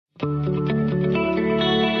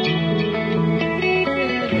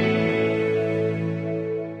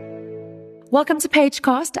Welcome to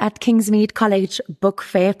Pagecast at Kingsmead College Book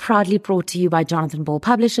Fair, proudly brought to you by Jonathan Ball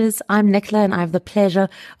Publishers. I'm Nicola, and I have the pleasure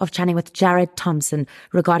of chatting with Jared Thompson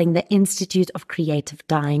regarding the Institute of Creative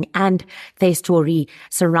Dying and their story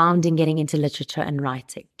surrounding getting into literature and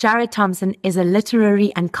writing. Jared Thompson is a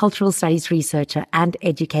literary and cultural studies researcher and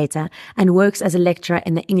educator and works as a lecturer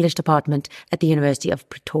in the English department at the University of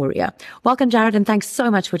Pretoria. Welcome, Jared, and thanks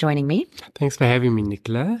so much for joining me. Thanks for having me,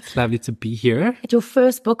 Nicola. It's lovely to be here. At your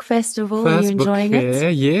first book festival. Are you enjoying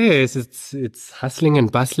it? Yes, it's hustling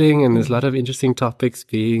and bustling, and there's a lot of interesting topics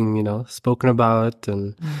being, spoken about,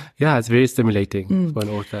 and it's very stimulating for an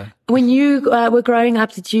author. When you were growing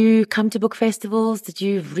up, did you come to book festivals? Did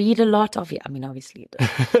you read a lot of? I mean, obviously.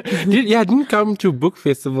 I didn't come to book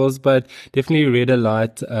festivals, but definitely read a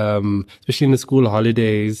lot, especially in the school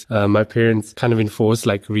holidays. My parents kind of enforced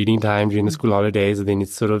like reading time during the school holidays, and then it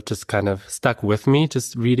sort of just kind of stuck with me,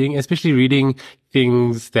 just reading, especially reading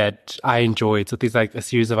things that I enjoyed. So things like A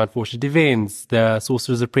Series of Unfortunate Events, The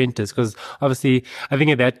Sorcerer's Apprentice, because obviously I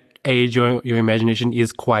think at that age your imagination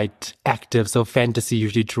is quite active. So fantasy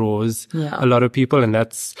usually draws a lot of people, and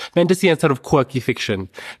that's fantasy and sort of quirky fiction.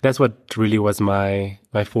 That's what really was my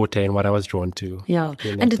forte and what I was drawn to. Yeah.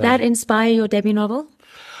 And did that inspire your debut novel?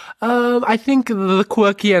 I think the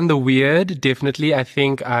quirky and the weird, definitely. I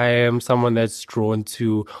think I am someone that's drawn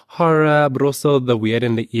to horror, but also the weird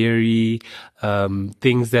and the eerie,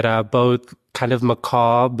 things that are both kind of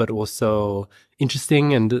macabre, but also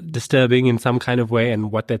interesting and disturbing in some kind of way,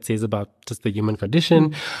 and what that says about just the human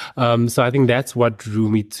condition. So I think that's what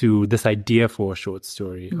drew me to this idea for a short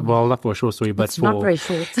story. Well, not for a short story, but it's not very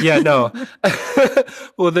short. For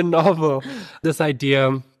the novel. This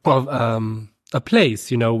idea of, a place,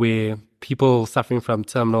 where people suffering from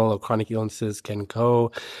terminal or chronic illnesses can go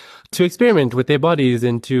to experiment with their bodies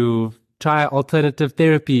and to try alternative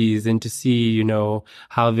therapies and to see,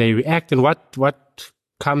 how they react and what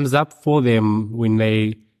comes up for them when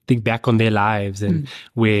they think back on their lives and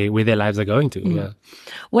where their lives are going to. Yeah.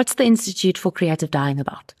 What's the Institute for Creative Dying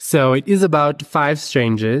about? So it is about 5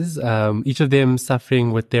 strangers, each of them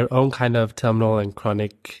suffering with their own kind of terminal and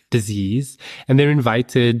chronic disease. And they're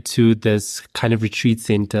invited to this kind of retreat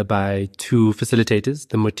center by 2 facilitators,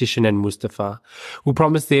 the Mortician and Mustafa, who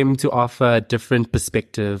promise them to offer a different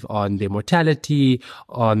perspective on their mortality,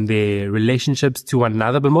 on their relationships to one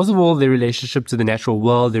another, but most of all, their relationship to the natural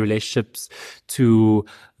world, their relationships to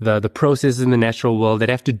the processes in the natural world that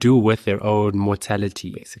have to do with their own mortality,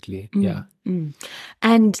 basically.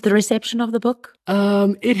 And the reception of the book?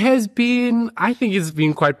 It has been, I think it's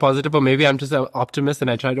been quite positive, or maybe I'm just an optimist and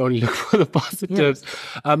I try to only look for the positives.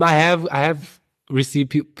 I have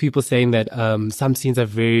received people saying that some scenes are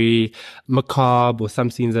very macabre or some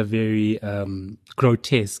scenes are very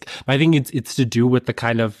grotesque. But I think it's to do with the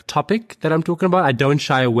kind of topic that I'm talking about. I don't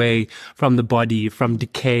shy away from the body, from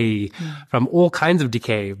decay, from all kinds of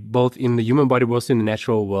decay, both in the human body but also in the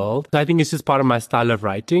natural world. So I think it's just part of my style of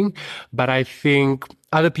writing. But I think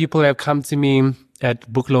other people have come to me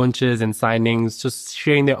at book launches and signings, just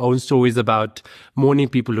sharing their own stories about mourning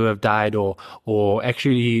people who have died or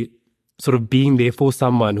actually sort of being there for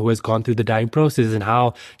someone who has gone through the dying process and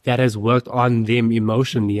how that has worked on them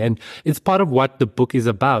emotionally. And it's part of what the book is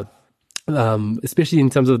about. Especially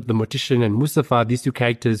in terms of the Mortician and Mustafa, these 2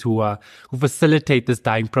 characters who facilitate this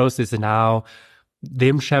dying process, and how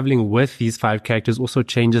them traveling with these 5 characters also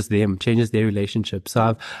changes their relationship.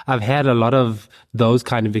 So I've had a lot of those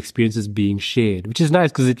kind of experiences being shared, which is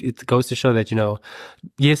nice because it goes to show that,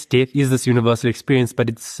 yes, death is this universal experience,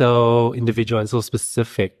 but it's so individual and so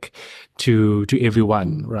specific to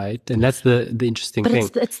everyone, right? And that's the interesting thing.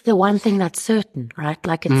 But it's the one thing that's certain, right?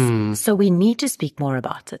 Like so we need to speak more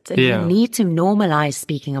about it. And we need to normalize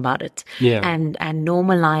speaking about it and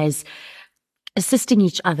normalize assisting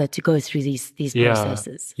each other to go through these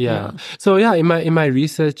processes. So in my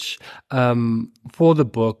research for the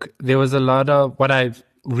book, there was a lot of, what I've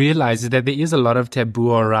realized is that there is a lot of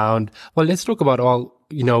taboo around, well, let's talk about all,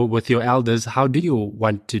 with your elders, how do you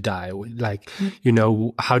want to die? Like,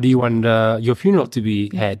 how do you want your funeral to be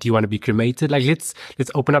had? Do you want to be cremated? Like, let's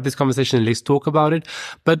open up this conversation and let's talk about it.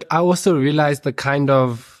 But I also realized the kind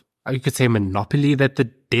of, you could say, monopoly that the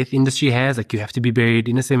death industry has. Like, you have to be buried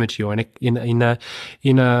in a cemetery or in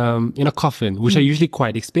a coffin, which are usually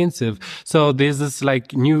quite expensive. So there's this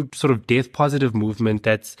like new sort of death positive movement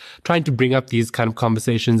that's trying to bring up these kind of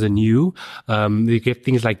conversations anew. You get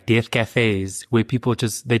things like death cafes where people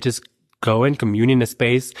just go and commune in a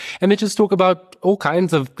space and they just talk about all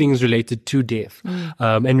kinds of things related to death.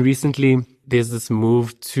 And recently there's this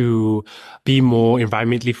move to be more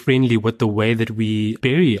environmentally friendly with the way that we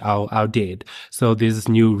bury our dead. So there's this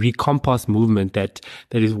new recompost movement that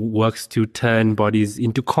works to turn bodies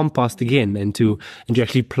into compost again, and to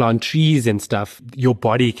actually plant trees and stuff. Your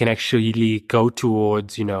body can actually go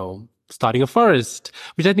towards, starting a forest,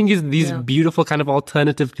 which I think is these beautiful kind of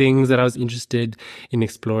alternative things that I was interested in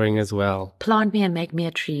exploring as well. Plant me and make me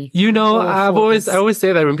a tree. I always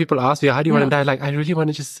say that when people ask me, how do you want to die? Like, I really want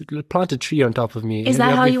to just plant a tree on top of me. Is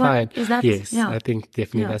that how you want? Is that? Yes, I think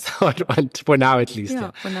definitely that's how I want, for now at least.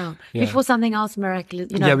 Yeah, for now. Yeah. Before something else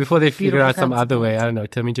miraculous, before they figure out some other way. I don't know,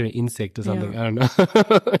 turn me into an insect or something. I don't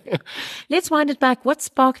know. Let's wind it back. What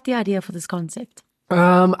sparked the idea for this concept?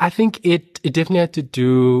 I think it definitely had to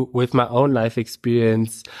do with my own life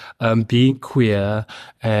experience, being queer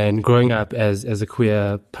and growing up as a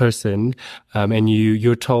queer person. And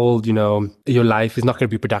you're told, your life is not going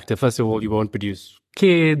to be productive. First of all, you won't produce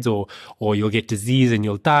kids, or you'll get disease and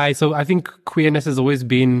you'll die. So I think queerness has always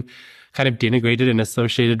been kind of denigrated and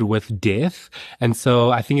associated with death. And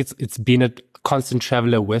so I think it's been a constant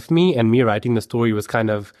traveler with me, and me writing the story was kind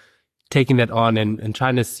of taking that on and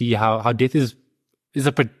trying to see how death is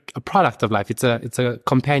a product of life. It's a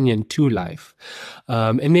companion to life.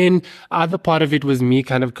 And then other part of it was me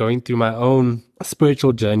kind of going through my own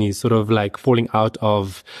spiritual journey, sort of like falling out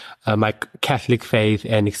of my Catholic faith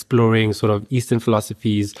and exploring sort of Eastern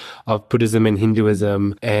philosophies of Buddhism and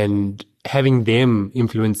Hinduism, and having them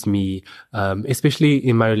influence me, especially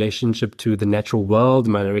in my relationship to the natural world,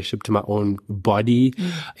 my relationship to my own body,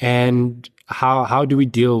 and how do we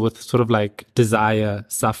deal with sort of like desire,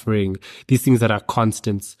 suffering, these things that are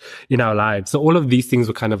constants in our lives. So all of these things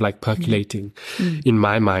were kind of like percolating in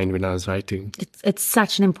my mind when I was writing. It's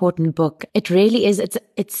such an important book. It really is. It's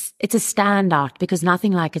a standout because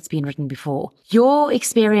nothing like it's been written before. Your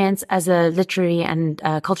experience as a literary and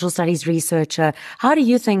cultural studies researcher, how do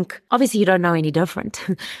you think, obviously you don't know any different,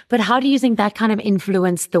 but how do you think that kind of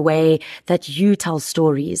influenced the way that you tell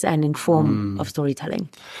stories and inform of storytelling?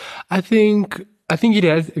 I think it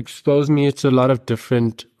has exposed me to a lot of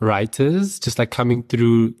different writers, just like coming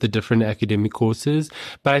through the different academic courses.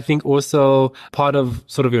 But I think also part of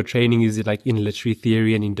sort of your training is like in literary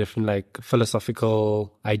theory and in different like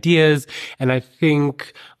philosophical ideas. And I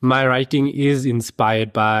think my writing is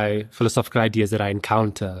inspired by philosophical ideas that I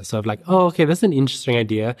encounter. So I'm like, oh, okay, that's an interesting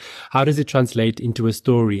idea. How does it translate into a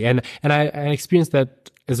story? And I experienced that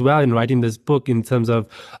as well in writing this book, in terms of,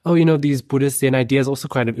 these Buddhist Zen ideas also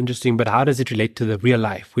kind of interesting, but how does it relate to the real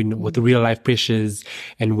life with the real life pressures,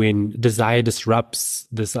 and when desire disrupts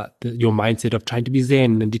this, your mindset of trying to be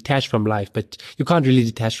Zen and detached from life, but you can't really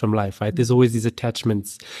detach from life, right? There's always these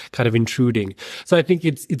attachments kind of intruding. So I think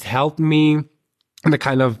it's helped me in the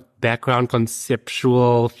kind of background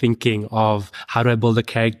conceptual thinking of how do I build a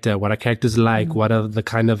character, what are characters like, what are the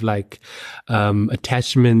kind of like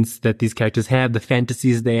attachments that these characters have, the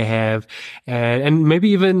fantasies they have, and maybe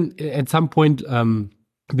even at some point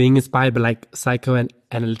being inspired by like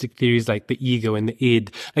psychoanalytic theories like the ego and the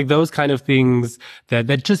id, like those kind of things that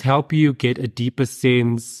just help you get a deeper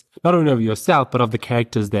sense not only of yourself but of the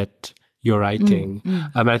characters that you're writing.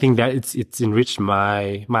 I think that it's enriched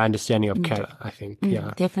my understanding of character, I think.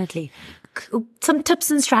 Yeah. Definitely. Some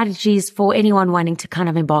tips and strategies for anyone wanting to kind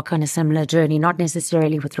of embark on a similar journey, not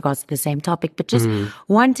necessarily with regards to the same topic, but just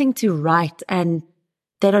wanting to write, and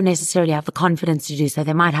they don't necessarily have the confidence to do so.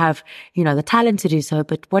 They might have, the talent to do so,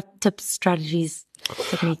 but what tips, strategies,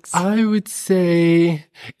 techniques? I would say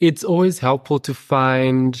it's always helpful to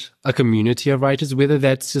find a community of writers, whether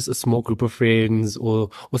that's just a small group of friends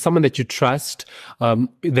or someone that you trust.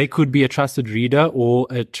 They could be a trusted reader or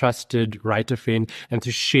a trusted writer friend, and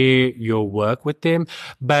to share your work with them.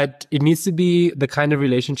 But it needs to be the kind of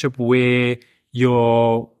relationship where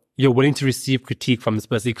you're willing to receive critique from this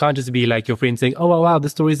person. You can't just be like your friend saying, oh, wow,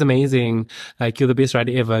 this story is amazing. Like, you're the best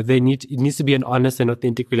writer ever. It needs to be an honest and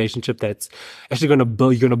authentic relationship that's actually you're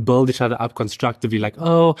going to build each other up constructively. Like,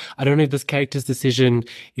 oh, I don't know if this character's decision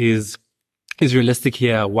is realistic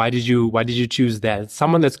here. Why did you choose that?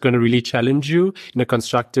 Someone that's going to really challenge you in a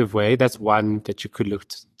constructive way. That's one that you could look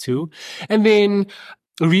to. And then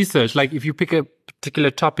research, like if you pick a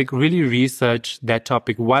particular topic, really research that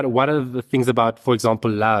topic. What are the things about, for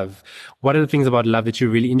example, love? What are the things about love that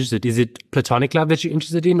you're really interested in? Is it platonic love that you're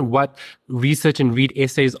interested in? What research and read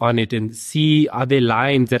essays on it, and see, are there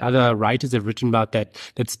lines that other writers have written about that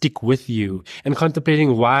stick with you, and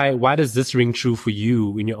contemplating why does this ring true for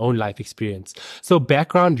you in your own life experience? So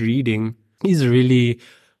background reading is really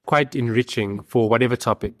quite enriching for whatever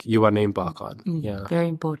topic you want to embark on. Very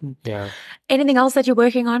important. Yeah. Anything else that you're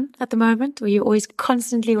working on at the moment? Or you're always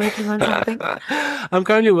constantly working on something? I'm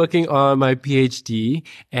currently working on my PhD,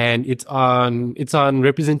 and it's on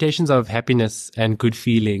representations of happiness and good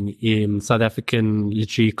feeling in South African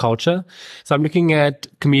literary culture. So I'm looking at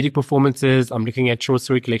comedic performances, I'm looking at short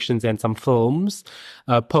story collections and some films,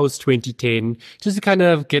 post 2010, just to kind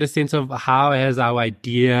of get a sense of how has our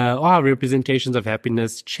idea or our representations of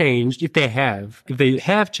happiness changed, if they have. If they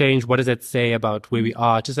have changed, what does that say about where we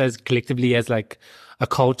are, just as collectively as like a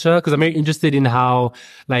culture? Because I'm very interested in how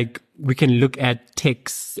like we can look at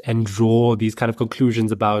texts and draw these kind of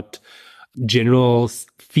conclusions about general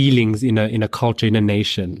feelings in a culture, in a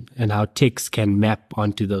nation, and how texts can map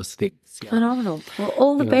onto those things. Yeah. Phenomenal. Well,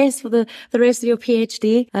 all the best for the rest of your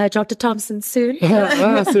PhD. Dr. Thompson, soon.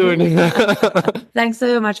 Soon. Thanks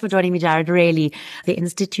so much for joining me, Jared. Really, the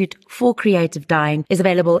Institute for Creative Dying is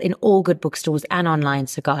available in all good bookstores and online,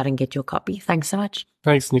 so go out and get your copy. Thanks so much.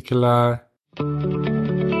 Thanks, Nicola.